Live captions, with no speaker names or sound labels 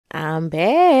I'm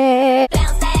back.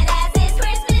 Bounce that ass, it's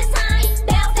Christmas time.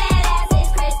 Bounce that ass,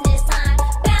 it's Christmas time.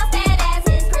 Bounce that ass,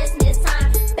 it's Christmas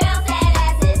time. Bounce that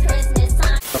ass, it's Christmas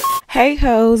time. Hey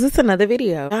hoes, it's another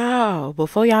video. Y'all,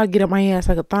 before y'all get up my ass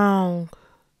like a thong,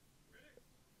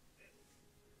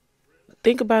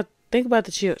 think about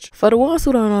the church. For the ones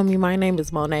who don't know me, my name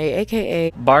is Monet,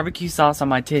 aka barbecue sauce on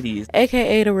my titties,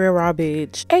 aka the real raw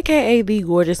bitch, aka the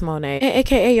gorgeous Monet, and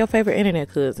aka your favorite internet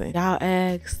cousin. Y'all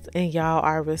asked and y'all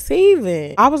are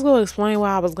receiving. I was gonna explain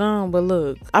why I was gone, but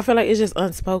look, I feel like it's just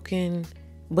unspoken,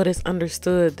 but it's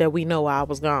understood that we know why I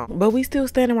was gone. But we still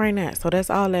standing right now, so that's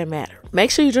all that matters. Make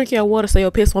sure you drink your water so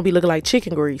your piss won't be looking like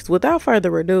chicken grease. Without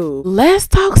further ado, let's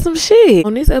talk some shit.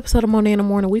 On this episode of Monet in the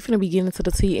Morning, we finna be getting into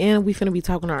the tea and we finna be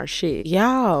talking our shit.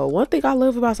 Y'all, one thing I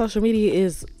love about social media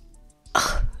is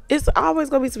it's always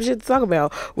gonna be some shit to talk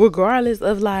about, regardless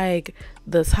of like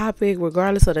the topic,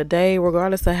 regardless of the day,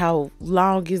 regardless of how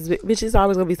long it's been. Bitch, it's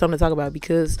always gonna be something to talk about,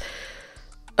 because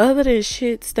other than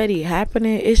shit steady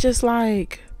happening, it's just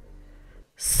like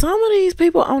some of these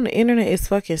people on the internet is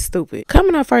fucking stupid.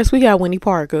 Coming up first, we got Winnie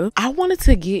Parker. I wanted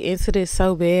to get into this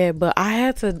so bad, but I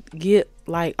had to get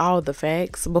like all the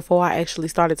facts before I actually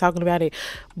started talking about it.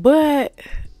 But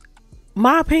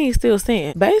my opinion still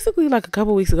stands. Basically, like a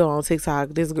couple weeks ago on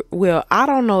TikTok, well, I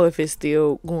don't know if it's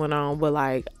still going on, but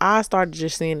like I started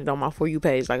just seeing it on my For You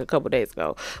page like a couple days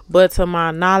ago. But to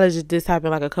my knowledge, this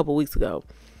happened like a couple weeks ago.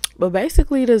 But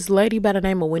basically, this lady by the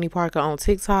name of Winnie Parker on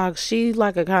TikTok, she's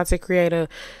like a content creator,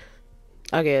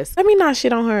 I guess. Let me not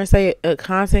shit on her and say a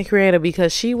content creator,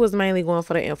 because she was mainly going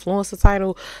for the influencer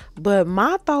title. But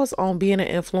my thoughts on being an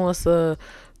influencer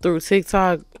through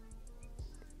TikTok,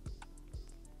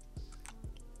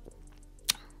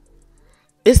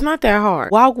 it's not that hard.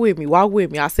 Walk with me.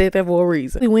 I said that for a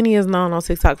reason. Winnie is known on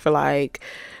TikTok for like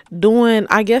doing,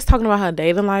 I guess, talking about her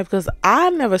dating life, because I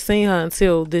never seen her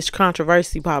until this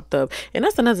controversy popped up. And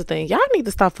that's another thing. Y'all need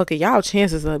to stop fucking y'all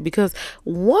chances up, because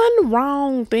one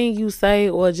wrong thing you say,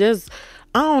 or just,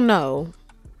 I don't know,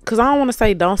 because I don't want to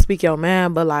say don't speak your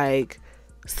mind, but like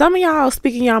some of y'all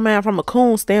speaking y'all mind from a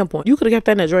coon standpoint. You could have kept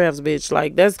that in the drafts, bitch.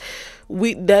 Like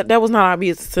that was not our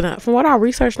business tonight. From what I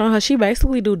researched on her, she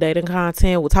basically do dating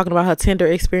content. We're talking about her Tinder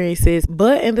experiences,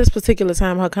 but in this particular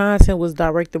time, her content was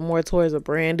directed more towards a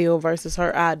brand deal versus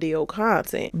her ideal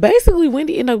content. Basically,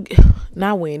 Wendy ended up,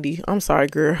 not Wendy, I'm sorry,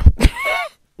 girl.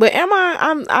 But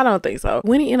I don't think so.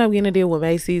 Wendy ended up getting a deal with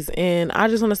Macy's, and I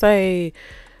just want to say,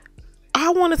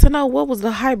 I wanted to know what was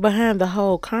the hype behind the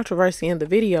whole controversy in the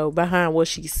video behind what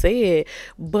she said.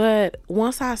 But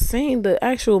once I seen the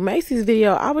actual Macy's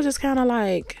video, I was just kind of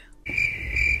like,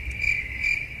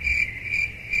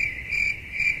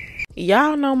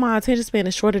 y'all know my attention span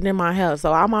is shorter than my hair,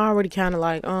 so I'm already kind of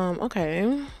like,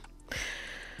 okay,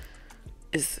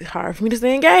 it's hard for me to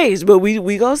stay engaged, but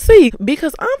we go see,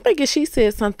 because I'm thinking she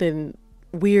said something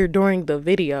weird during the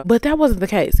video, but that wasn't the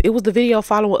case. It was the video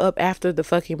following up after the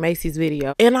fucking Macy's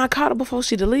video, and I caught her before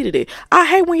she deleted it. I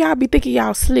hate when y'all be thinking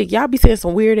y'all slick. Y'all be saying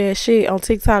some weird ass shit on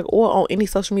TikTok or on any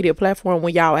social media platform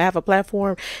when y'all have a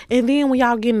platform, and then when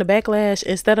y'all getting the backlash,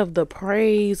 instead of the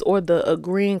praise or the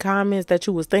agreeing comments that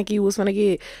you was thinking you was gonna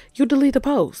get, you delete the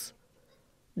post.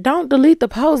 Don't delete the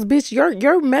post, bitch.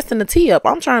 You're messing the tea up.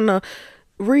 I'm trying to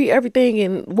read everything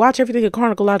and watch everything in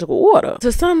chronological order.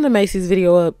 To sum the Macy's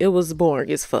video up, it was boring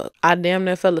as fuck. I damn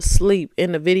near fell asleep,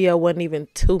 and the video wasn't even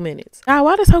 2 minutes. Now,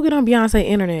 why does hoe get on Beyonce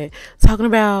internet talking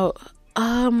about,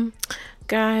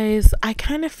 guys, I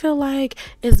kind of feel like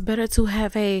it's better to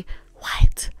have a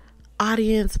white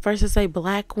audience versus a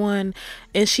black one,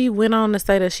 and she went on to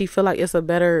say that she feel like it's a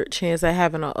better chance at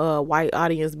having a white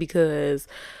audience, because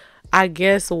I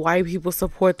guess white people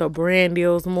support the brand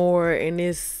deals more and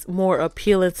it's more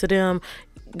appealing to them.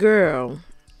 Girl,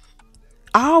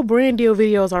 all brand deal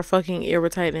videos are fucking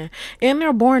irritating and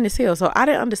they're boring as hell. So I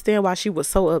didn't understand why she was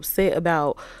so upset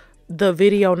about the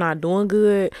video not doing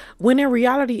good, when in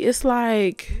reality it's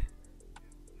like,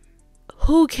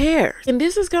 who cares? And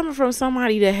this is coming from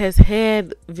somebody that has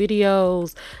had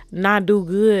videos not do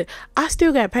good. I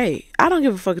still got paid. I don't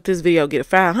give a fuck if this video get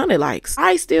 500 likes.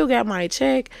 I still got my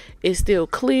check. It's still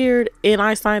cleared, and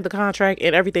I signed the contract,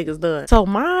 and everything is done. So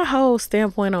my whole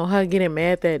standpoint on her getting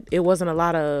mad that it wasn't a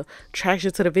lot of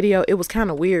traction to the video, it was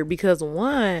kind of weird, because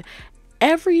one,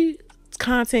 every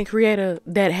content creator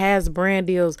that has brand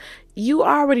deals, you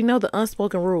already know the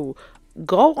unspoken rule.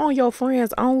 Go on your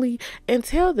friends only and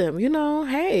tell them, you know,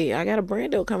 hey, I got a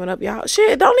brand deal coming up, y'all.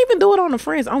 Shit, don't even do it on the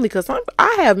friends only, because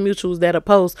I have mutuals that'll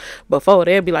post before.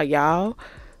 They'll be like, y'all,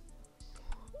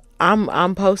 I'm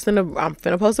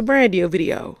finna post a brand deal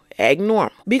video. Act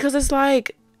normal. Because it's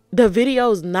like, the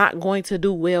video's not going to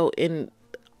do well in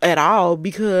at all,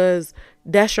 because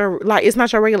that's your, like, it's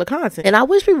not your regular content. And I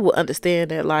wish people would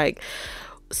understand that, like,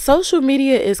 social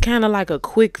media is kind of like a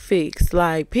quick fix.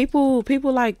 Like, people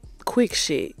like quick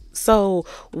shit. So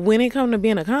when it comes to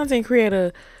being a content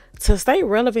creator, to stay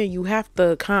relevant, you have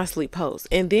to constantly post.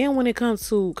 And then when it comes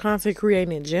to content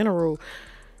creating in general,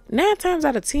 9 times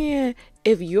out of 10,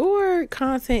 if your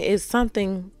content is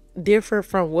something different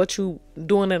from what you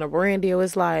doing in a brand deal,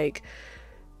 it's like,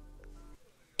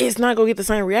 it's not gonna get the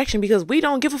same reaction, because we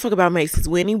don't give a fuck about Macy's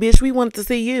winning, bitch. We wanted to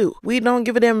see you. We don't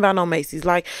give a damn about no Macy's.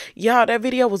 Like, y'all, that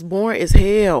video was boring as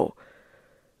hell.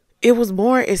 It was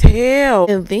boring as hell.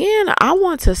 And then I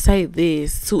want to say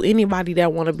this to anybody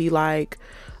that want to be like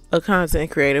a content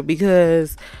creator,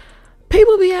 because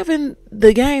people be having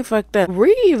the game fucked up.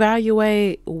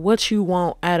 Reevaluate what you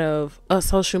want out of a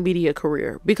social media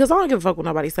career, because I don't give a fuck what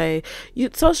nobody say.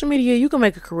 Social media, you can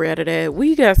make a career out of that.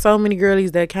 We got so many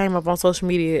girlies that came up on social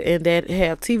media and that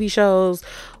have TV shows,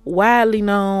 widely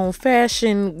known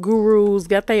fashion gurus,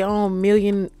 got their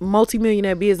own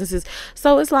multi-millionaire businesses.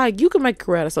 So it's like, you can make a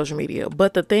career out of social media.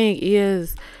 But the thing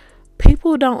is,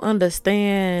 people don't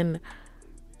understand.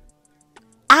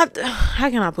 How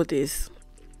can I put this?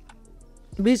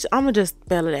 Bitch, I'm gonna just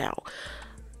spell it out.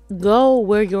 Go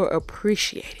where you're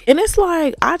appreciated. And it's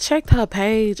like, I checked her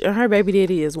page and her baby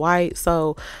daddy is white,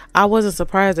 so I wasn't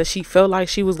surprised that she felt like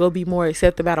she was gonna be more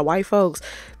accepted by the white folks,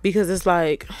 because it's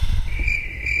like,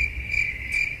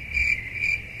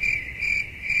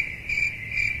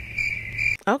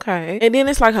 okay. And then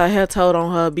it's like her hair told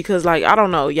on her, because, like, I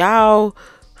don't know, y'all,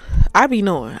 I be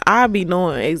knowing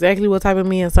exactly what type of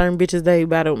men certain bitches they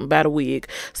by the wig.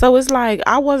 So it's like,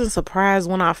 I wasn't surprised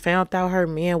when I found out her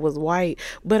man was white,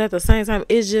 but at the same time,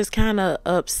 it's just kind of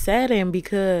upsetting,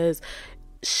 because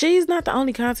she's not the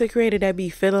only content creator that be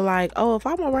feeling like, oh, if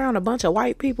I'm around a bunch of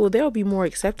white people, they'll be more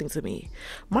accepting to me.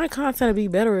 My content would be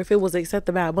better if it was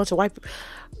accepted by a bunch of white people.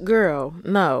 Girl,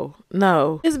 no.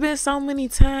 It's been so many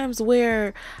times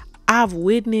where I've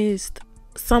witnessed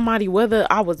somebody, whether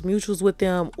I was mutuals with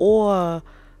them or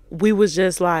we was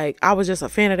just like, I was just a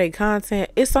fan of their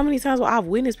content. It's so many times where I've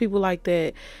witnessed people like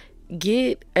that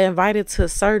get invited to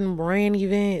certain brand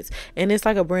events, and it's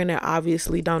like a brand that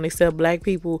obviously don't accept black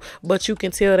people, but you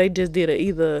can tell they just did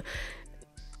either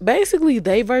basically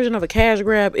their version of a cash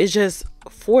grab. Is just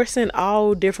forcing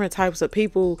all different types of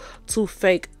people to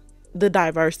fake the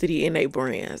diversity in their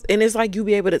brands, and it's like, you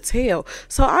be able to tell.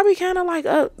 So I be kind of like,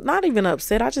 not even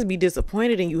upset, I just be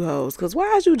disappointed in you hoes, because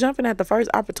why is you jumping at the first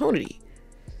opportunity?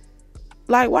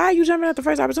 Like, why are you jumping at the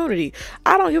first opportunity?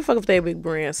 I don't give a fuck if they big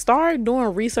brands. Start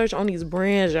doing research on these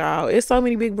brands, y'all. It's so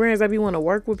many big brands that be want to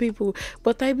work with people,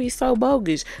 but they be so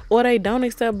bogus, or they don't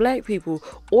accept black people,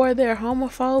 or they're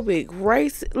homophobic,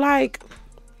 race. Like,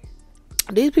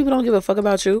 these people don't give a fuck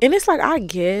about you. And it's like, I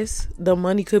guess the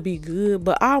money could be good,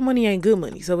 but all money ain't good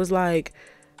money. So it's like,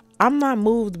 I'm not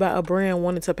moved by a brand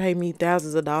wanting to pay me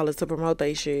thousands of dollars to promote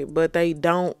their shit, but they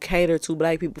don't cater to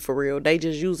black people for real. They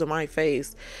just using my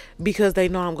face because they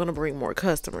know I'm gonna bring more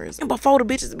customers. And before the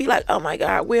bitches be like, oh my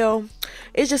God, well,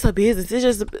 it's just a business. It's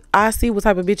just, I see what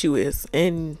type of bitch you is,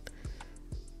 and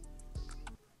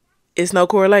it's no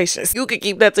correlation. You can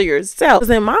keep that to yourself.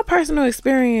 Because in my personal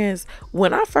experience,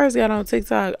 when I first got on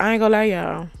TikTok, I ain't gonna lie,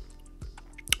 y'all,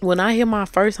 when I hit my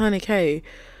first 100K,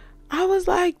 I was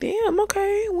like, damn,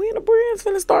 okay, when the brands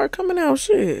finna start coming out,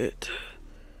 shit.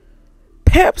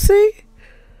 Pepsi,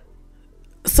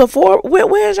 Sephora,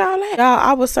 where's y'all at? Y'all,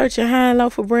 I was searching high and low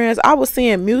for brands. I was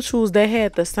seeing mutuals that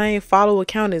had the same follower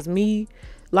count as me,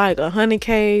 like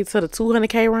 100K to the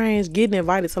 200K range, getting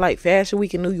invited to like Fashion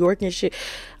Week in New York and shit.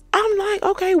 I'm like,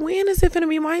 okay, when is it finna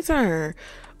be my turn?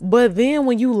 But then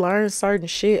when you learn certain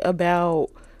shit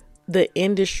about the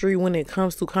industry when it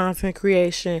comes to content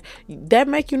creation, that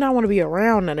make you not want to be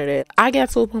around none of that. I got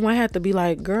to a point where I had to be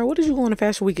like, girl, what did you go on to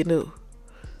Fashion Week and do?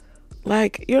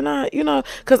 Like, you're not, you know,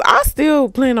 because I still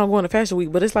plan on going to Fashion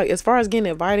Week, but it's like, as far as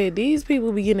getting invited, these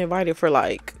people be getting invited for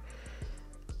like,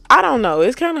 I don't know.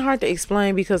 It's kind of hard to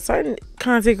explain, because certain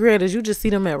content creators, you just see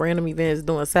them at random events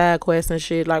doing side quests and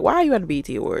shit. Like, why are you at the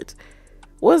BET Awards?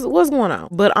 What's going on?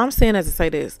 But I'm saying that to say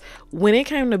this. When it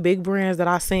came to big brands that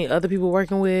I seen other people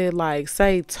working with, like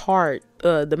say Tarte,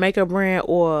 the makeup brand,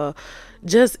 or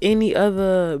just any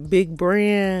other big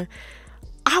brand,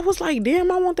 I was like,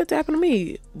 damn, I want that to happen to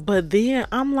me. But then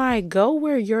I'm like, go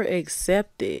where you're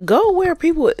accepted. Go where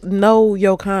people know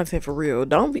your content for real.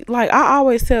 Don't be like, I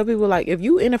always tell people, like, if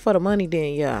you in it for the money,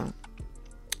 then yeah.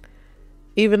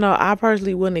 Even though I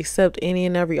personally wouldn't accept any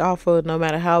and every offer, no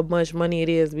matter how much money it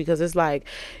is, because it's like,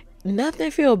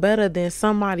 nothing feel better than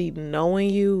somebody knowing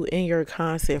you and your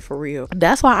content for real.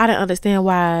 That's why I didn't understand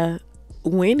why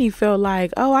Winnie felt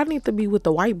like, oh, I need to be with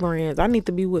the white brands. I need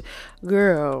to be with,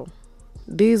 girl,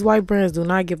 these white brands do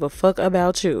not give a fuck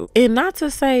about you. And not to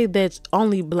say that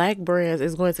only black brands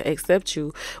is going to accept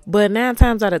you, but 9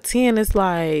 times out of 10, it's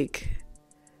like,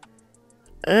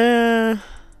 I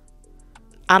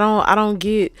don't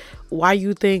get why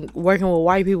you think working with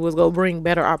white people is gonna bring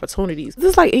better opportunities.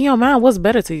 It's like, in your mind, what's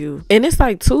better to you? And it's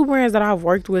like 2 brands that I've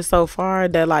worked with so far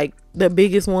that, like, the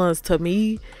biggest ones to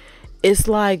me, it's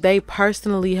like they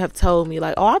personally have told me,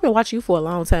 like, oh, I've been watching you for a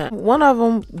long time. One of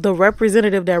them, the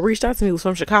representative that reached out to me was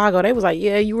from Chicago. They was like,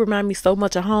 yeah, you remind me so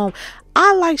much of home.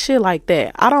 I like shit like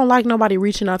that. I don't like nobody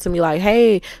reaching out to me like,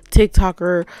 hey,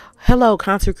 TikToker, hello,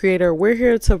 content creator, we're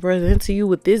here to present to you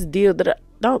with this deal.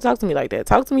 Don't talk to me like that.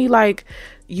 Talk to me like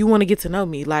you want to get to know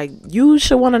me. Like, you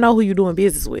should want to know who you're doing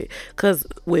business with. Because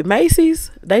with Macy's,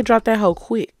 they dropped that hoe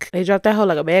quick. They dropped that hoe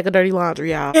like a bag of dirty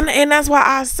laundry, y'all. And that's why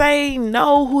I say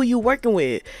know who you working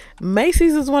with.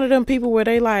 Macy's is one of them people where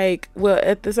they like, well,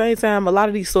 at the same time, a lot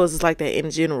of these stores is like that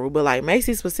in general. But like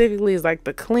Macy's specifically is like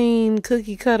the clean,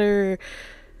 cookie cutter,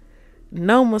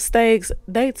 no mistakes.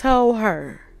 They told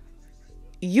her,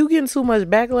 you getting too much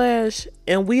backlash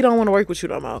and we don't want to work with you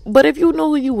no more. But if you knew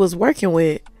who you was working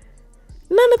with,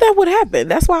 none of that would happen.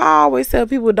 That's why I always tell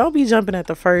people, don't be jumping at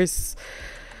the first,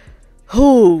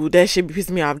 that shit be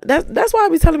pissing me off. That's why I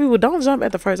be telling people, don't jump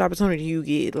at the first opportunity you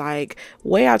get. Like,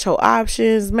 weigh out your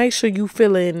options, make sure you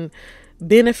feeling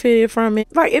benefited from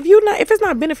it. Like, if it's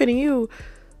not benefiting you,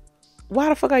 why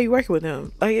the fuck are you working with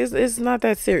them? Like, it's not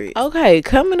that serious. Okay,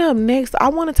 coming up next, I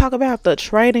want to talk about the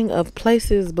trading of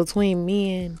places between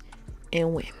men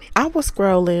and women. I was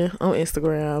scrolling on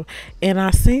Instagram and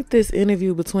I seen this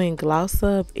interview between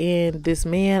Glossop and this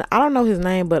man. I don't know his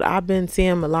name, but I've been seeing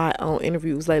him a lot on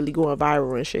interviews lately, going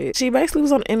viral and shit. She basically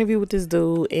was on an interview with this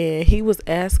dude and he was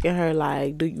asking her,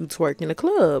 like, do you twerk in the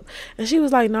club? And she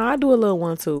was like, no, I do a little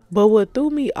 1-2. But what threw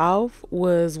me off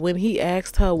was when he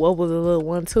asked her what was a little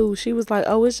 1-2, she was like,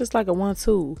 oh, it's just like a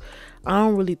 1-2. I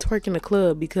don't really twerk in the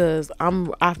club because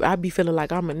I be feeling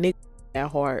like I'm a nigga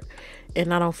at heart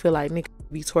and I don't feel like nigga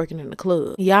be twerking in the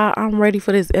club. Y'all, I'm ready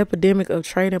for this epidemic of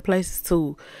trading places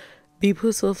to be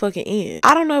put to a fucking end.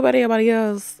 I don't know about everybody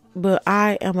else, but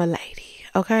I am a lady,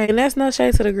 okay? And that's no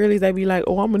shade to the girlies that be like,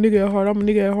 oh, I'm a nigga at heart, I'm a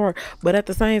nigga at heart. But at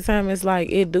the same time, it's like,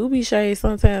 it do be shade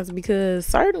sometimes because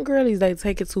certain girlies, they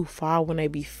take it too far when they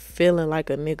be feeling like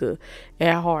a nigga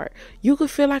at heart. You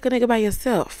could feel like a nigga by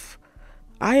yourself.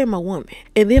 I am a woman.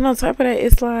 And then on top of that,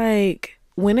 it's like,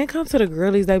 when it comes to the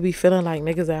girlies, they be feeling like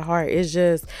niggas at heart. It's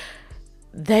just,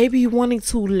 they be wanting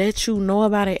to let you know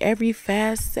about it every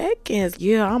 5 seconds.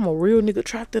 Yeah, I'm a real nigga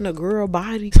trapped in a girl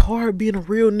body. It's hard being a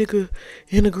real nigga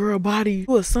in a girl body.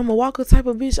 You a Summer Walker type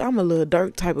of bitch? I'm a Lil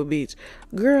Durk type of bitch.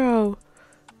 Girl,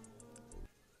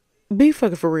 be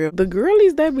fucking for real. The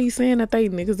girlies that be saying that they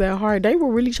niggas at heart, they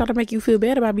will really try to make you feel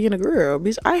bad about being a girl.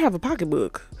 Bitch, I have a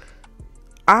pocketbook.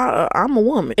 I'm a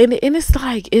woman. And it's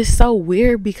like, it's so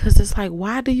weird because it's like,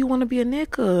 why do you want to be a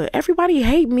nigga? Everybody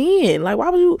hate men. Like,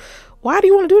 why do you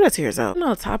want to do that to yourself? And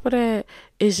on top of that,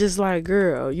 it's just like,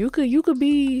 girl, you could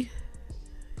be,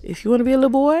 if you want to be a little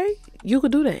boy, you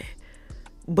could do that.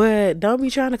 But don't be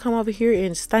trying to come over here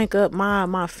and stank up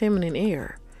my feminine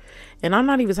air. And I'm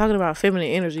not even talking about feminine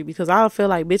energy because I feel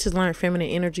like bitches learn feminine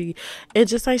energy and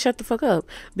just ain't shut the fuck up.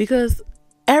 Because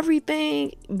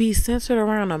everything be centered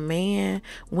around a man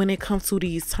when it comes to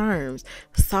these terms.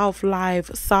 Soft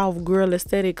life, soft girl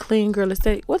aesthetic, clean girl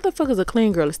aesthetic. What the fuck is a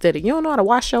clean girl aesthetic? You don't know how to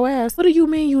wash your ass? What do you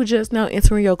mean you just now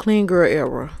entering your clean girl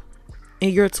era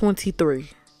and you're 23?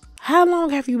 How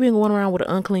long have you been going around with an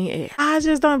unclean ass? I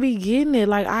just don't be getting it.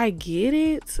 Like, I get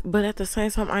it, but at the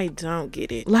same time, I don't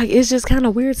get it. Like, it's just kind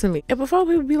of weird to me. And before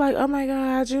people be like, oh my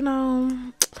God, you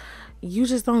know, you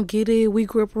just don't get it. We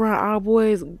grew up around all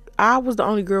boys. I was the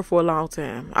only girl for a long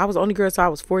time. I was the only girl till I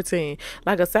was 14.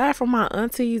 Like, aside from my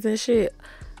aunties and shit,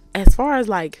 as far as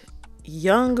like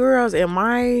young girls in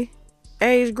my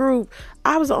age group,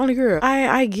 I was the only girl.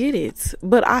 I get it,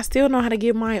 but I still know how to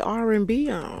get my R&B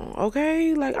on,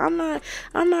 okay? Like, I'm not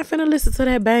finna listen to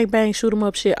that bang bang shoot 'em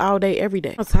up shit all day every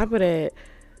day. On top of that,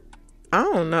 I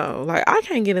don't know, like, I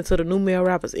can't get into the new male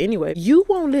rappers anyway. You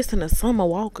won't listen to Summer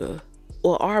Walker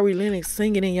or Ari Lennox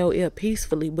singing in your ear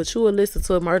peacefully, but you will listen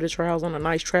to Murder Trials on a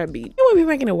nice trap beat. You would be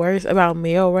making it worse about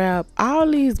male rap. All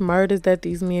these murders that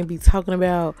these men be talking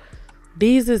about,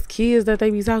 these is kids that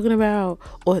they be talking about,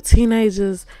 or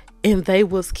teenagers, and they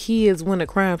was kids when the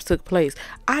crimes took place.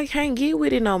 I can't get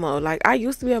with it no more. Like, I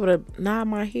used to be able to nod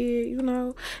my head, you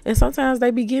know, and sometimes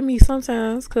they be getting me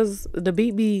sometimes because the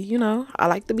beat be, you know, I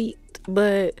like the beat,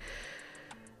 but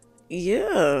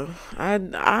yeah,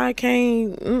 I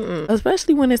can't,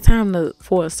 especially when it's time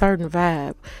for a certain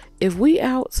vibe. If we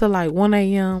out to like 1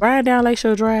 a.m. riding down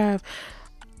Lakeshore Drive,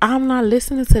 I'm not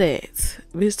listening to that.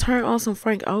 Bitch, turn on some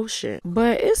Frank Ocean.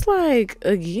 But it's like,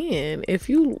 again, if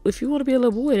you want to be a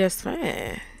little boy, that's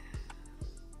fine.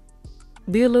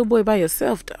 Be a little boy by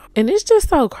yourself though. And it's just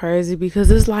so crazy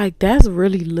because it's like that's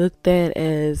really looked at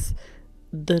as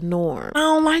the norm. I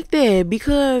don't like that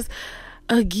because,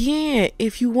 again,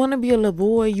 if you want to be a little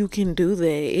boy, you can do that.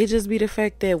 It just be the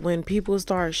fact that when people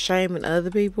start shaming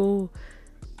other people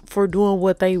for doing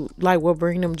what they like, what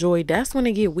bring them joy, that's when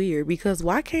it get weird. Because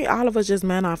why can't all of us just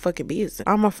mind our fucking business?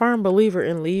 I'm a firm believer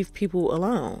in leave people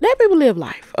alone. Let people live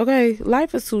life, okay?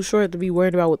 Life is too short to be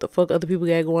worried about what the fuck other people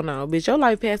got going on. Bitch, your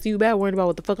life passed you by worrying about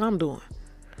what the fuck I'm doing.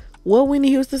 What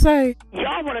Whitney used to say?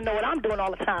 Y'all want to know what I'm doing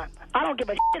all the time. I don't give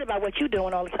a shit about what you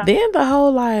doing all the time. Then the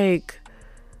whole like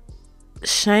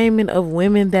shaming of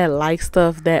women that like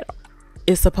stuff that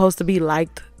is supposed to be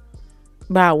liked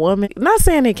by a woman. Not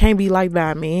saying it can't be liked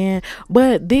by a man,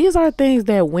 but these are things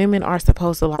that women are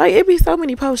supposed to like. Like, it be so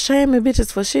many posts shaming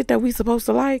bitches for shit that we supposed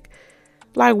to like.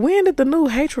 Like, when did the new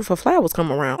hatred for flowers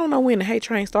come around? I don't know when the hate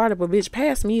train started, but bitch,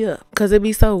 pass me up. Cause it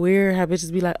be so weird how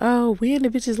bitches be like, oh, when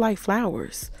did bitches like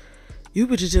flowers? You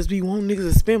bitches just be wanting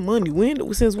niggas to spend money.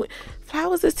 Since when?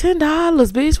 Flowers is $10,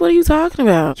 bitch. What are you talking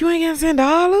about? You ain't getting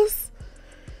 $10?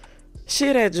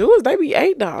 Shit, at Jewel's, they be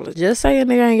 $8. Just saying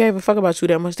nigga ain't gave a fuck about you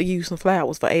that much to give you some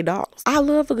flowers for $8. I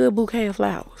love a good bouquet of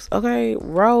flowers, okay?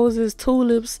 Roses,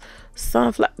 tulips,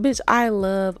 sunflower. Bitch, I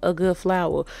love a good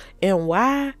flower. And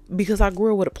why? Because I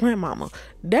grew up with a plant mama.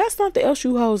 That's something else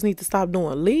you hoes need to stop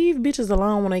doing. Leave bitches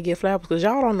alone when they get flowers, because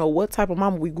y'all don't know what type of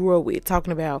mama we grew up with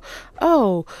talking about,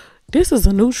 oh, this is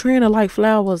a new trend of like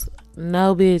flowers.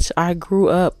 No, bitch, I grew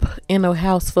up in a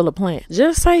house full of plants.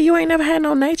 Just say you ain't never had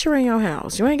no nature in your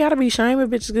house. You ain't gotta be shaming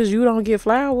bitches because you don't get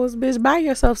flowers. Bitch, buy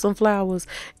yourself some flowers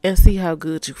and see how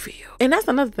good you feel. And that's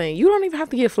another thing. You don't even have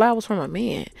to get flowers from a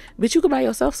man. Bitch, you can buy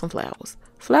yourself some flowers.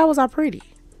 Flowers are pretty.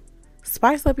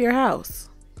 Spice up your house.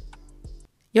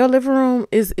 Your living room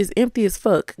is empty as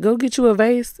fuck. Go get you a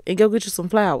vase and go get you some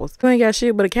flowers. You ain't got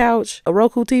shit but a couch, a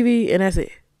Roku TV, and that's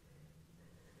it.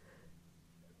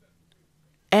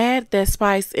 Add that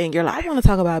spice in your life. I want to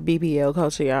talk about BBL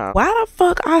culture, y'all. Why the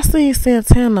fuck I seen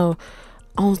Santana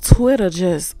on Twitter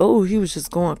just, oh, he was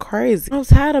just going crazy. I'm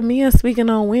tired of men speaking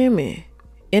on women.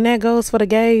 And that goes for the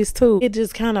gays too. It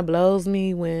just kind of blows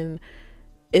me when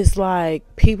it's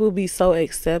like people be so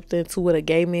accepting to what a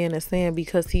gay man is saying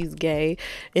because he's gay.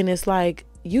 And it's like,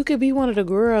 you could be one of the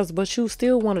girls, but you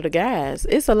still one of the guys.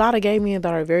 It's a lot of gay men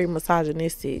that are very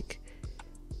misogynistic.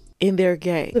 And they're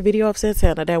gay. The video of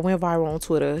Santana that went viral on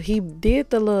Twitter, he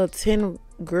did the little 10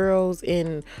 girls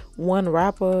in one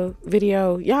rapper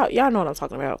video. Y'all know what I'm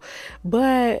talking about.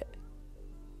 But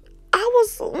I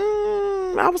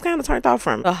was kind of turned off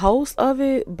from it. The host of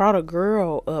it brought a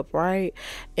girl up, right?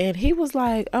 And he was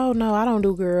like, oh no, I don't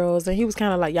do girls. And he was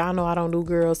kind of like, y'all know I don't do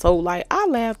girls. So like, I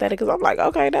laughed at it because I'm like,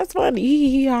 okay, that's funny.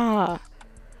 Hee ha.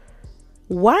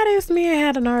 Why this man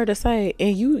had a nerve to say,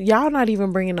 and y'all not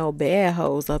even bringing no bad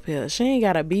hoes up here. She ain't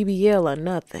got a BBL or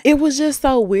nothing. It was just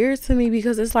so weird to me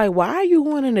because it's like, why are you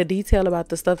going into detail about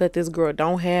the stuff that this girl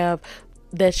don't have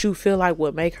that you feel like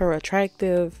would make her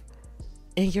attractive?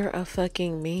 And you're a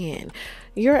fucking man.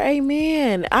 You're a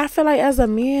man. I feel like as a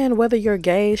man, whether you're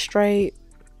gay, straight,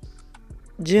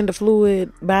 gender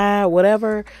fluid, bi,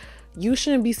 whatever, you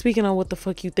shouldn't be speaking on what the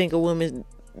fuck you think a woman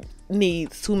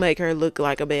needs to make her look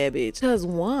like a bad bitch. Because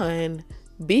one,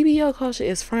 BBL culture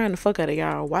is frying the fuck out of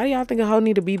y'all. Why do y'all think a hoe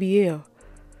need a BBL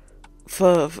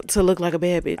to look like a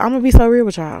bad bitch? I'm gonna be so real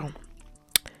with y'all.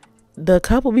 The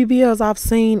couple BBLs I've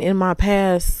seen in my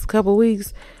past couple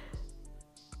weeks,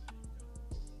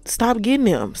 stop getting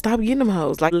them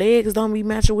hoes. Like, legs don't be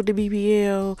matching with the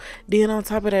BBL. Then on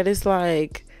top of that, it's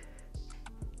like,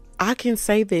 I can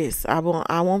say this. I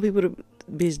want people to,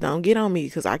 bitch, don't get on me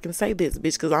because I can say this,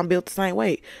 bitch, because I'm built the same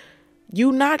way.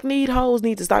 You knock-kneed hoes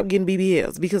need to stop getting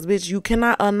BBLs because, bitch, you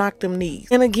cannot unknock them knees.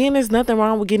 And again, there's nothing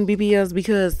wrong with getting BBLs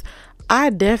because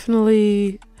I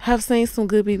definitely have seen some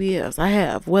good BBLs. I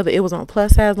have. Whether it was on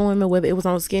plus-size women, whether it was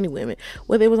on skinny women,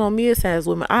 whether it was on mid-size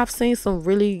women, I've seen some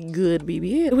really good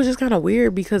BBLs. It was just kind of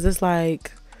weird because it's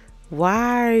like,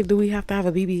 why do we have to have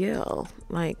a BBL?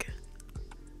 Like...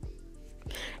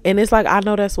 And it's like, I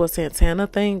know that's what Santana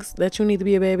thinks, that you need to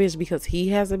be a bad bitch because he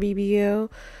has a BBL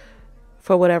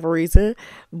for whatever reason.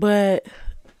 But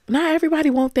not everybody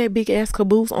want that big ass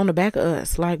caboose on the back of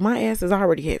us. Like, my ass is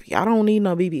already heavy. I don't need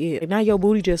no BBL. Like, now your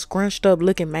booty just scrunched up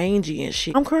looking mangy and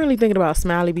shit. I'm currently thinking about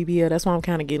smiley BBL. That's why I'm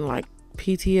kind of getting like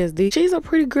PTSD. She's a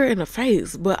pretty girl in the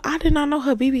face, but I did not know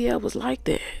her BBL was like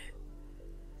that.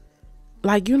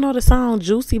 Like, you know the song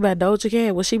Juicy by Doja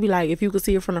Cat, where she be like, if you could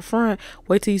see it from the front,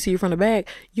 wait till you see it from the back.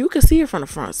 You can see it from the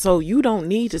front, so you don't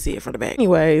need to see it from the back.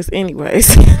 Anyways.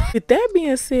 With that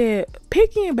being said,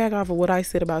 picking back off of what I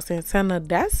said about Santana,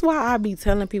 that's why I be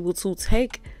telling people to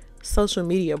take social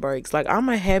media breaks. Like, I'm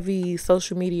a heavy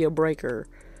social media breaker,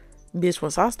 bitch.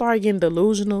 Once I start getting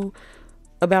delusional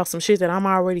about some shit that I'm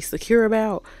already secure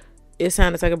about, it's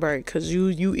time to take a break, because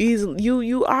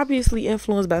you obviously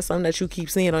influenced by something that you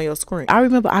keep seeing on your screen. I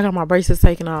remember I got my braces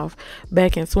taken off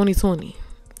back in 2020.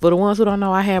 For the ones who don't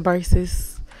know, I had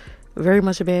braces. Very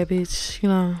much a bad bitch, you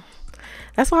know.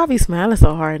 That's why I be smiling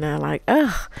so hard now. Like,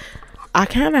 ugh. I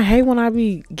kind of hate when I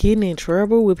be getting in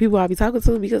trouble with people I be talking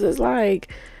to, because it's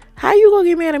like, how you gonna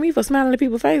get mad at me for smiling at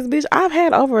people's face, bitch? I've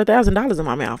had over $1,000 in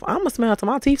my mouth. I'ma smile till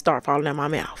my teeth start falling out my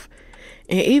mouth.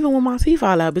 And even when my teeth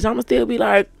fall out, bitch, I'ma still be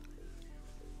like,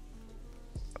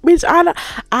 bitch,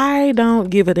 I don't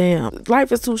give a damn.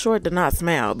 Life is too short to not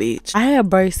smile, bitch. I had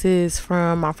braces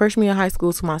from my freshman year of high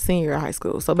school to my senior year of high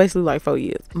school. So basically like 4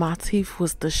 years. My teeth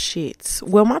was the shit.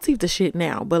 Well, my teeth the shit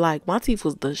now, but like my teeth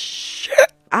was the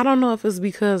shit. I don't know if it's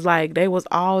because like they was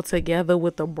all together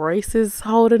with the braces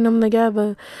holding them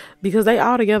together, because they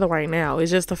all together right now.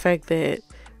 It's just the fact that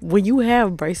when you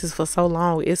have braces for so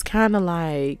long, it's kind of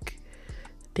like,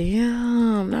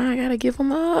 damn, now I gotta give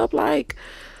them up. Like,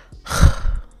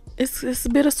 it's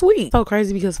bittersweet. So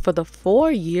crazy, because for the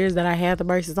 4 years that I had the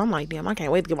braces, I'm like, damn, I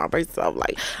can't wait to get my braces off.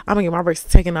 Like, I'm gonna get my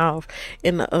braces taken off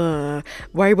in the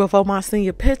right before my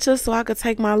senior picture, so I could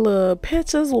take my little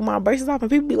pictures with my braces off, and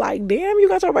people be like, damn, you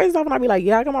got your braces off? And I be like,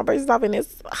 yeah, I got my braces off. And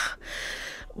it's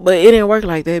but it didn't work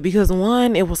like that, because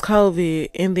 1, it was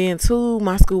COVID, and then 2,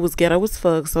 my school was ghetto as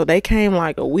fuck, so they came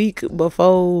like a week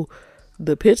before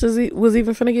the pictures was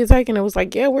even finna get taken. It was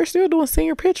like, yeah, we're still doing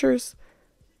senior pictures.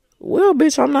 Well,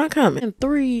 bitch, I'm not coming. And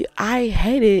 3, I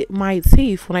hated my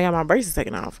teeth when I got my braces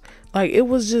taken off. Like, it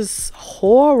was just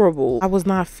horrible. I was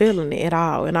not feeling it at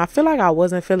all. And I feel like I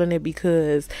wasn't feeling it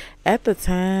because at the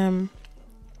time,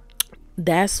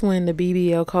 that's when the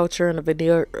BBL culture and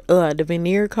the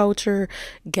veneer culture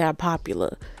got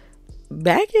popular.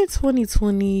 Back in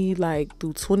 2020, like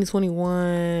through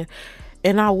 2021,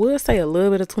 and I would say a little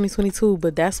bit of 2022,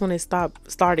 but that's when it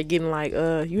started getting like,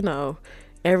 you know,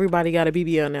 everybody got a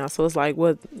BBL now, so it's like,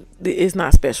 what, it's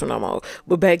not special no more.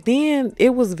 But back then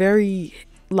it was very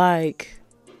like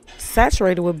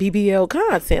saturated with BBL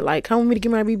content. Like, come with me to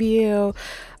get my BBL,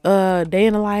 day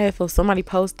in the life of somebody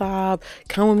post-op,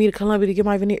 come with me to Columbia to get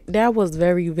my veneer. That was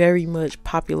very, very much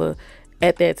popular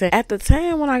at that time. At the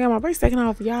time when I got my braces taken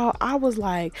off, y'all, I was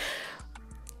like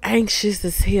anxious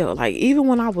as hell. Like, even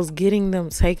when I was getting them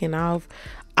taken off,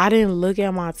 I didn't look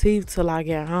at my teeth till I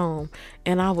got home,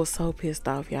 and I was so pissed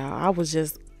off, y'all. I was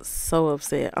just so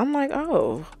upset. I'm like,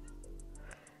 oh,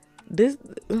 this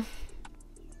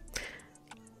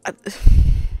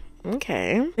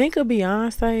okay. Think of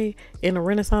Beyonce in the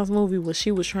Renaissance movie where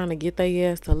she was trying to get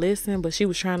their ass to listen, but she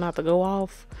was trying not to go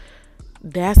off.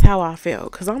 That's how I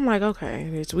felt, because I'm like, okay,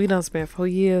 bitch, we done spent 4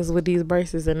 years with these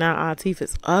braces, and now our teeth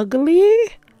is ugly.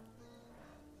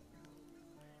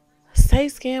 Say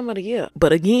scam of the year.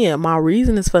 But again, my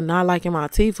reasons for not liking my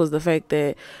teeth was the fact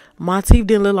that my teeth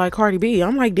didn't look like Cardi B.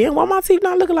 I'm like, damn, why my teeth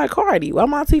not looking like Cardi? Why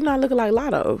my teeth not looking like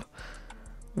Lotto?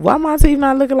 Why my teeth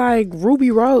not looking like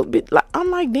Ruby Road?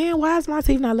 I'm like, damn, why is my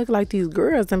teeth not looking like these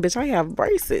girls? And bitch, I have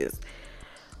braces.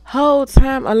 Whole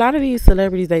time, a lot of these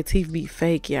celebrities, they teeth be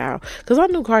fake, y'all. Because I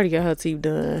knew Cardi got her teeth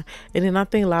done, and then I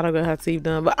think Lotto got her teeth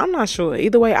done, but I'm not sure.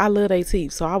 Either way, I love their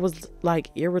teeth, so I was like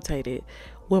irritated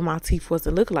when my teeth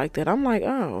wasn't looking like that. I'm like,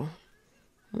 oh,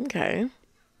 okay.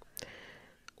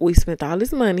 We spent all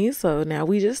this money, so now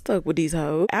we just stuck with these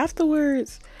hoes.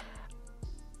 Afterwards,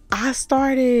 I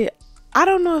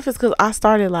don't know if it's because I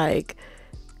started like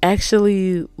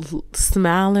actually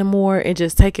smiling more and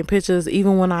just taking pictures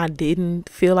even when I didn't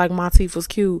feel like my teeth was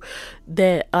cute,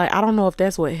 that I don't know if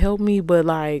that's what helped me, but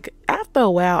like after a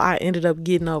while I ended up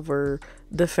getting over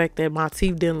the fact that my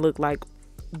teeth didn't look like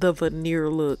the veneer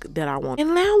look that I want.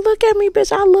 And now look at me,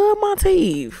 bitch, I love my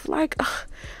teeth. Like,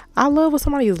 I love when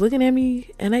somebody is looking at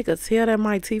me and they could tell that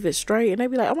my teeth is straight, and they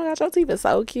be like, oh my gosh, your teeth is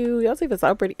so cute, your teeth is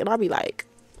so pretty. And I'll be like,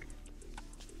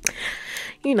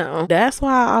 you know, that's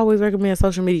why I always recommend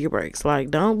social media breaks.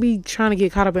 Like, don't be trying to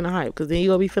get caught up in the hype, because then you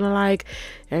gonna be feeling like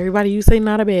everybody you say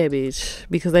not a bad bitch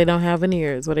because they don't have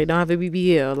veneers or they don't have a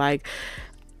BBL. Like,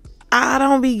 I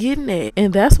don't be getting it.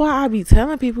 And that's why I be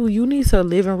telling people, you need to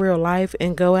live in real life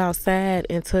and go outside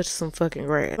and touch some fucking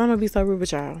grass. I'm gonna be so rude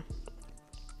with y'all.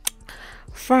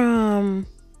 From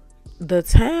the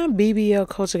time BBL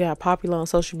culture got popular on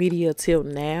social media till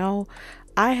now,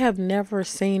 I have never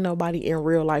seen nobody in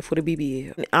real life with a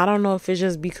BBL. I don't know if it's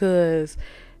just because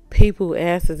people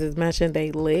asses is matching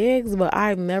their legs, but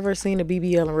I've never seen a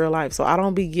BBL in real life. So I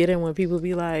don't be getting when people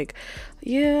be like,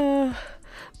 yeah,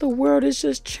 the world is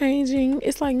just changing.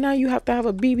 It's like now you have to have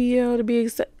a BBL to be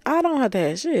accepted. I don't have to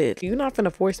have shit. You're not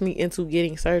finna force me into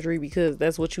getting surgery because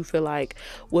that's what you feel like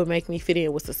would make me fit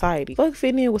in with society. Fuck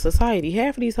fitting in with society.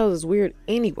 Half of these hoes is weird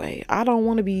anyway. I don't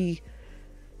want to be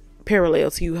parallel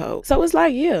to you hoes. So it's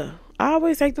like, yeah, I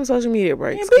always take them social media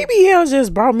breaks. And BBL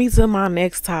just brought me to my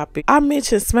next topic. I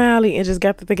mentioned Smiley and just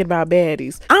got to thinking about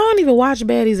baddies. I don't even watch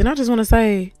baddies, and I just want to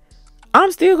say, I'm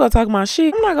still gonna talk my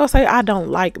shit. I'm not gonna say I don't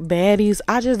like baddies.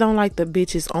 I just don't like the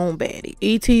bitches on baddie.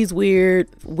 E.T.'s weird,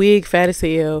 wig fat as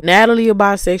hell. Natalie a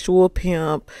bisexual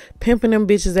pimp, pimping them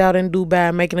bitches out in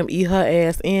Dubai, making them eat her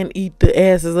ass and eat the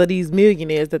asses of these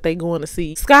millionaires that they going to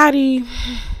see. Scotty,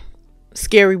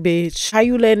 scary bitch. How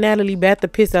you let Natalie bat the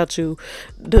piss out you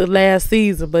the last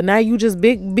season, but now you just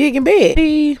big in bed.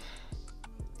 See?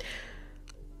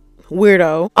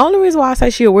 Weirdo. Only reason why I say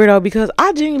she a weirdo because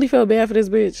I genuinely feel bad for this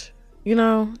bitch. You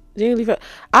know,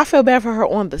 I feel bad for her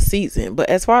on the season, but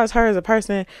as far as her as a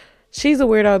person, she's a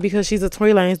weirdo because she's a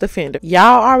Tory Lanez defender.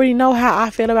 Y'all already know how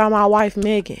I feel about my wife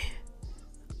Megan.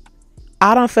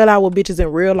 I don't feel out with bitches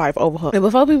in real life over her. And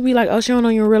before people be like, oh, she don't know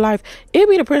you in real life, it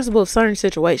be the principle of certain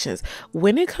situations.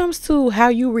 When it comes to how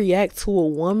you react to a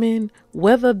woman,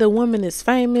 whether the woman is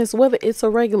famous, whether it's a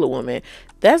regular woman,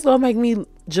 that's gonna make me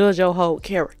judge your whole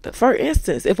character. For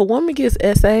instance, if a woman gets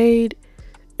SA'd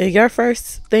and your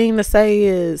first thing to say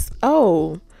is,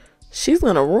 oh, she's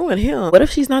gonna ruin him. What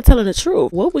if she's not telling the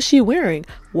truth? What was she wearing?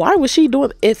 Why was she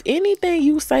doing? If anything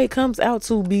you say comes out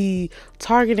to be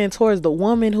targeting towards the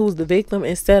woman who's the victim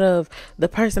instead of the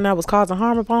person that was causing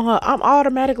harm upon her, I'm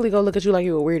automatically gonna look at you like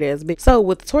you're a weird ass bitch. So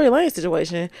with the Tory Lanez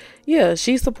situation, yeah,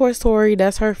 she supports Tory.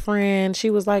 That's her friend. She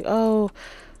was like, oh,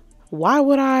 why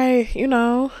would I,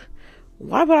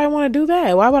 why would I want to do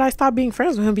that? Why would I stop being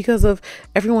friends with him because of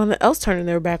everyone else turning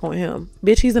their back on him?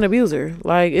 Bitch, he's an abuser.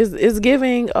 Like, it's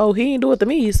giving, oh, he didn't do it to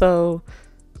me, so,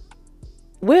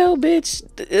 well, bitch,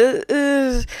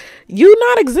 you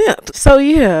not exempt. So,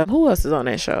 yeah, who else is on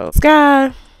that show?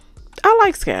 Sky. I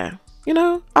like Sky.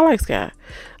 I like Sky.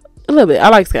 A little bit. I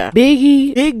like Sky.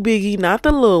 Biggie. Big Biggie, not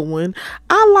the little one.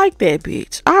 I like that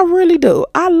bitch. I really do.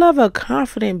 I love a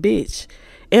confident bitch.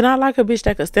 And I like a bitch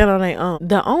that could stand on their own.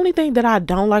 The only thing that I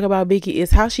don't like about Biggie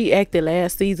is how she acted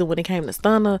last season when it came to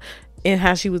Stunner and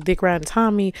how she was dick riding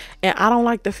Tommy. And I don't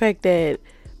like the fact that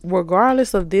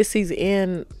regardless of this season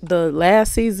and the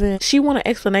last season, she want an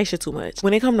explanation too much.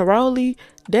 When it come to Rolly,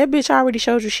 that bitch already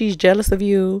showed you she's jealous of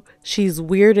you. She's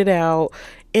weirded out.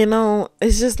 And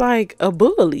it's just like a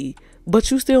bully.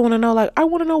 But you still want to know, like, I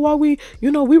want to know why we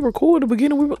were cool at the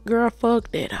beginning. Girl,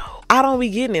 fuck that hoe. I don't be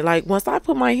getting it. Like, once I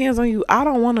put my hands on you, I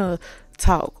don't want to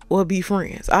talk or be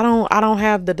friends. I don't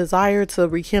have the desire to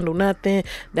rekindle nothing.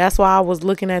 That's why I was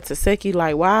looking at Taseki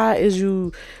like, why is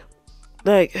you,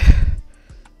 like,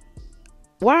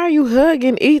 why are you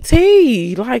hugging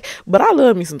E.T.? Like, but I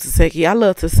love me some Taseki. I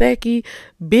love Taseki,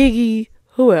 Biggie,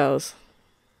 who else?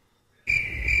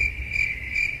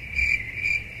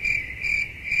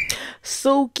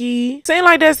 Suki. Seem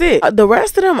like that's it. The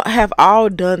rest of them have all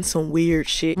done some weird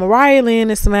shit. Mariah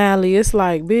Lynn and Smiley, it's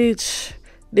like, bitch,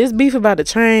 this beef about the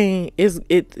chain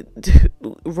it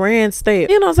ran stale.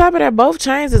 And on top of that, both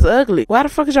chains is ugly. Why the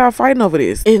fuck is y'all fighting over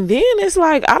this? And then it's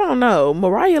like, I don't know,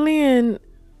 Mariah Lynn,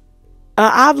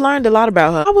 I've learned a lot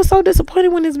about her. I was so disappointed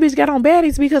when this bitch got on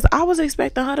Baddies because I was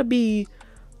expecting her to be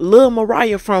Lil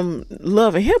Mariah from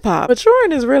Love and Hip Hop. But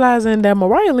Trorin is realizing that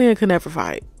Mariah Lynn could never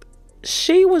fight.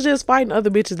 She was just fighting other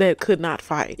bitches that could not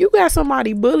fight. You got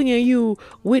somebody bullying you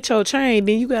with your chain,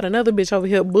 then you got another bitch over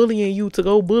here bullying you to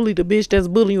go bully the bitch that's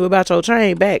bullying you about your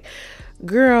chain back.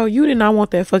 Girl, you did not want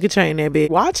that fucking chain that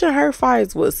big. Watching her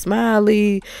fights with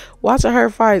Smiley, watching her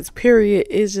fights, period,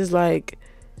 is just like,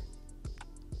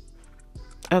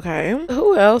 okay,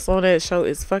 who else on that show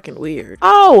is fucking weird?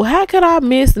 Oh, how could I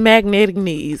miss Magnetic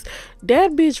Knees?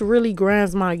 That bitch really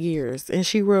grinds my gears and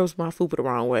she rubs my fupa the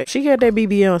wrong way. She got that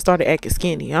BBL and started acting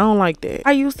skinny. I don't like that.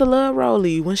 I used to love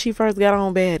Rolly when she first got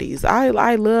on Baddies.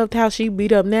 I loved how she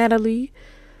beat up Natalie.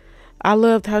 I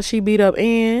loved how she beat up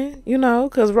Ann,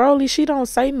 because Rolly, she don't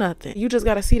say nothing. You just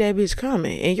got to see that bitch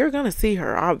coming and you're going to see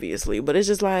her, obviously. But it's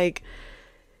just like,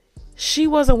 she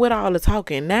wasn't with all the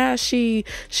talking. Now she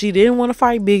didn't want to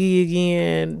fight Biggie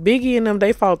again. Biggie and them,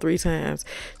 they fought 3 times.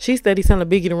 She steady telling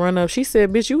Biggie to run up. She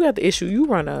said, bitch, you got the issue, you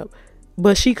run up.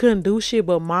 but she couldn't do shit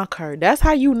but mock her. That's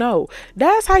how you know.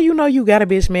 That's how you know you got a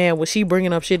bitch man, when she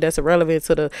bringing up shit that's irrelevant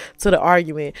to the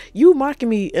argument. You mocking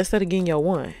me instead of getting your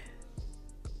one.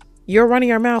 You're running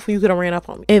your mouth when you could have ran up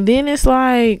on me. And then it's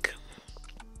like,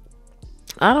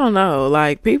 I don't know,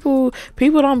 like people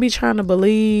don't be trying to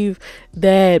believe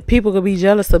that people could be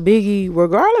jealous of Biggie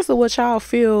regardless of what y'all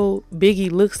feel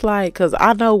Biggie looks like. Because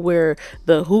I know where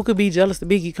the who could be jealous of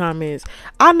Biggie comments,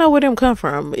 I know where them come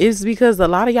from. It's because a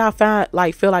lot of y'all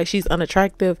feel like she's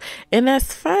unattractive, and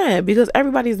that's fine because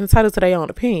everybody's entitled to their own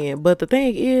opinion. But the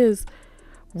thing is,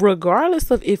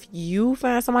 regardless of if you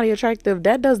find somebody attractive,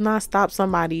 that does not stop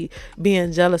somebody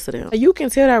being jealous of them. You can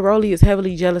tell that Rolly is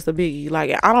heavily jealous of Biggie.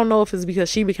 Like, I don't know if it's because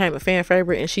she became a fan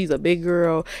favorite and she's a big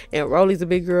girl and Rolly's a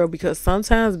big girl, because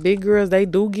sometimes big girls, they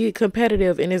do get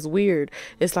competitive, and it's weird.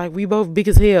 It's like, we both big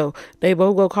as hell, they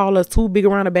both go call us two big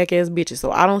around the back ass bitches.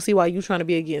 So I don't see why you trying to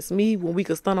be against me when we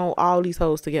could stun on all these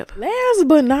hoes together. Last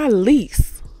but not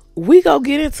least, we go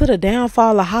get into the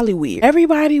downfall of Hollywood.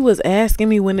 Everybody was asking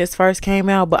me when this first came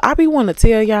out, but I be wanting to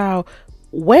tell y'all,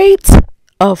 wait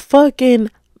a fucking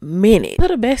minute. To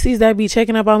the besties that be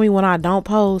checking up on me when I don't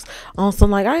post, on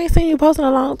some like, I ain't seen you post in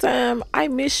a long time, I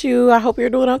miss you, I hope you're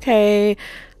doing okay,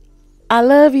 I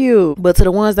love you. But to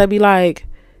the ones that be like,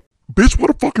 bitch, what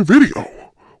a fucking video.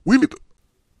 We need to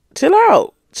chill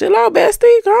out,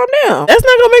 bestie, calm down. That's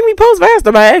not gonna make me post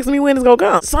faster by asking me when it's gonna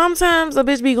come. Sometimes a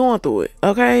bitch be going through it,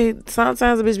 okay?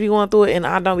 Sometimes a bitch be going through it, and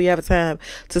I don't be having time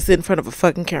to sit in front of a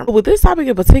fucking camera. But with this topic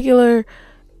in particular,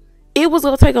 it was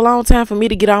gonna take a long time for me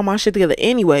to get all my shit together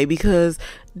anyway, because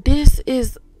this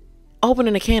is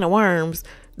opening a can of worms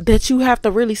that you have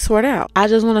to really sort out. I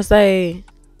just want to say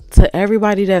to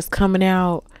everybody that's coming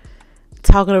out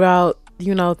talking about,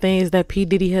 you know, things that P.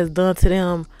 Diddy has done to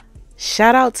them,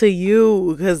 shout out to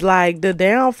you, because like the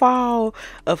downfall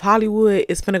of Hollywood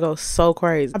is finna go so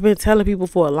crazy. I've been telling people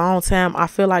for a long time, I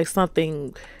feel like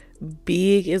something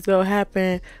big is gonna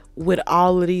happen with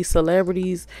all of these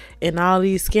celebrities and all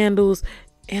these scandals,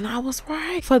 and I was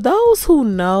right. For those who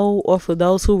know, or for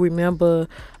those who remember,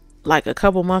 like a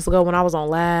couple months ago when I was on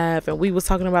live and we was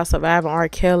talking about surviving R.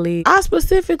 Kelly, I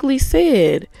specifically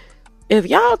said, if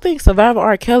y'all think surviving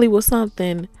R. Kelly was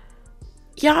something,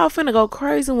 y'all finna go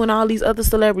crazy when all these other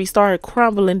celebrities started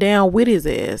crumbling down with his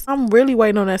ass. I'm really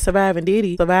waiting on that surviving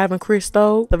Diddy, surviving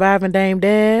Christo, surviving Dame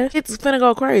Dash. It's finna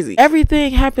go crazy.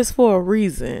 Everything happens for a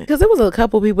reason. Because there was a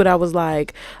couple people that was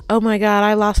like, oh my god,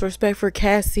 I lost respect for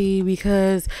Cassie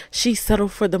because she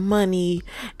settled for the money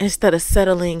instead of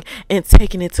settling and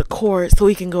taking it to court so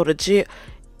he can go to jail.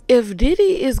 If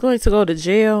Diddy is going to go to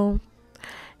jail,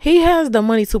 he has the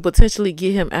money to potentially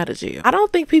get him out of jail. I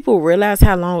don't think people realize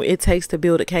how long it takes to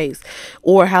build a case,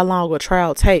 or how long a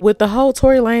trial takes. With the whole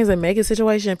Tory Lanez and Megan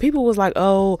situation, people was like,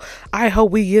 oh, I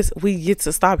hope we get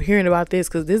to stop hearing about this,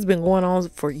 because this has been going on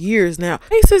for years now.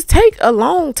 Cases take a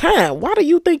long time. Why do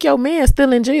you think your man's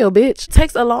still in jail, bitch? It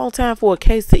takes a long time for a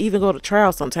case to even go to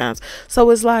trial sometimes. So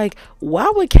it's like,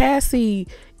 why would Cassie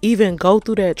even go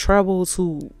through that trouble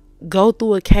to go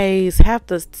through a case, have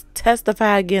to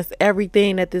testify against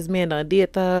everything that this man done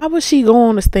did to her? How would she go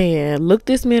on the stand, look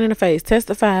this man in the face,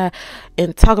 testify,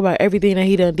 and talk about everything that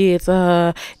he done did to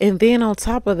her, and then on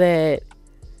top of that,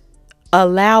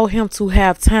 allow him to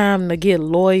have time to get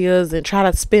lawyers and try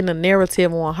to spin a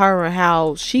narrative on her and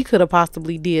how she could have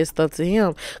possibly did stuff to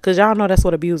him? Because y'all know that's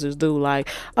what abusers do. Like,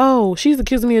 oh, she's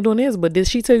accusing me of doing this, but did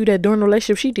she tell you that during the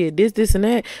relationship she did this and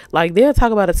that? Like, they'll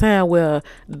talk about a time where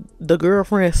the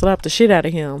girlfriend slapped the shit out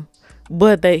of him,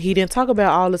 but that he didn't talk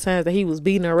about all the times that he was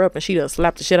beating her up and she done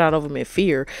slapped the shit out of him in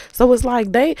fear. So it's like,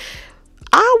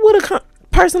 I would have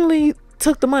personally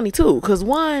took the money too, because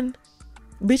one,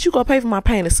 bitch, you gonna pay for my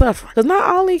pain and suffering. Because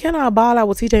not only can I ball out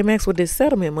with TJ Maxx with this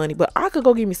settlement money, but I could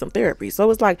go give me some therapy.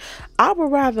 So it's like, I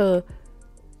would rather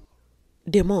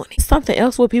the money. Something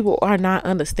else what people are not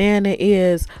understanding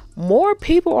is more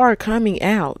people are coming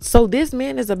out. So this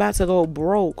man is about to go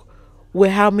broke with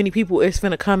how many people is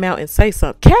finna come out and say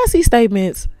something. Cassie's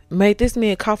statements made this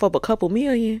man cough up a couple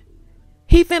million.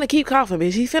 He finna keep coughing,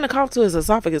 bitch. He finna cough till his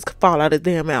esophagus fall out his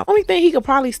damn mouth. Only thing he could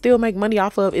probably still make money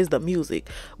off of is the music.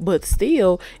 But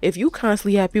still, if you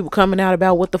constantly have people coming out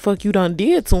about what the fuck you done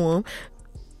did to him,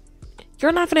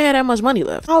 you're not finna have that much money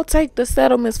left. I'll take the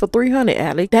settlements for 300,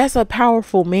 Alec. That's a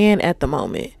powerful man at the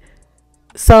moment.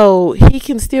 So he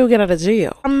can still get out of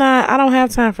jail. I don't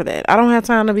have time for that. I don't have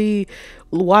time to be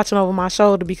watching over my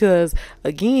shoulder, because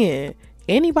again,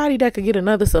 anybody that could get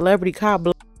another celebrity cop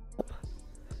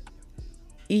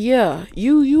yeah,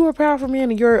 you are powerful man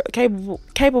and you're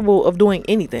capable of doing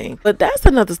anything. But that's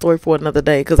another story for another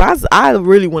day, because I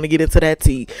really want to get into that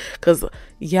tea, because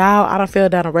y'all, I done fell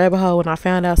down a rabbit hole and I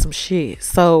found out some shit.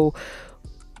 So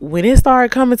when it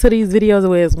started coming to these videos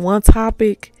where it's one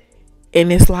topic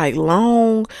and it's like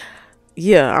long,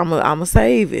 yeah, I'ma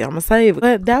save it.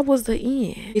 But that was the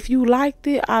end. If you liked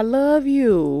it, I love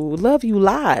you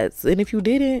lots. And if you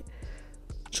didn't,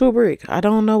 true brick, I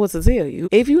don't know what to tell you.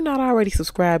 If you're not already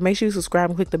subscribed, make sure you subscribe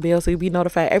and click the bell so you'll be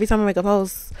notified every time I make a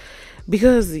post,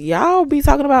 because y'all be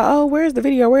talking about, oh, where's the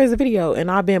video, and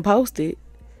I've been posted.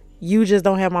 You just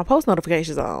don't have my post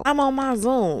notifications on. I'm on my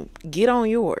Zoom. Get on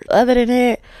yours. Other than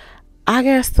that, I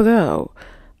guess to go.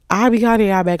 I'll be calling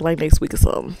y'all back like next week or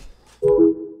something.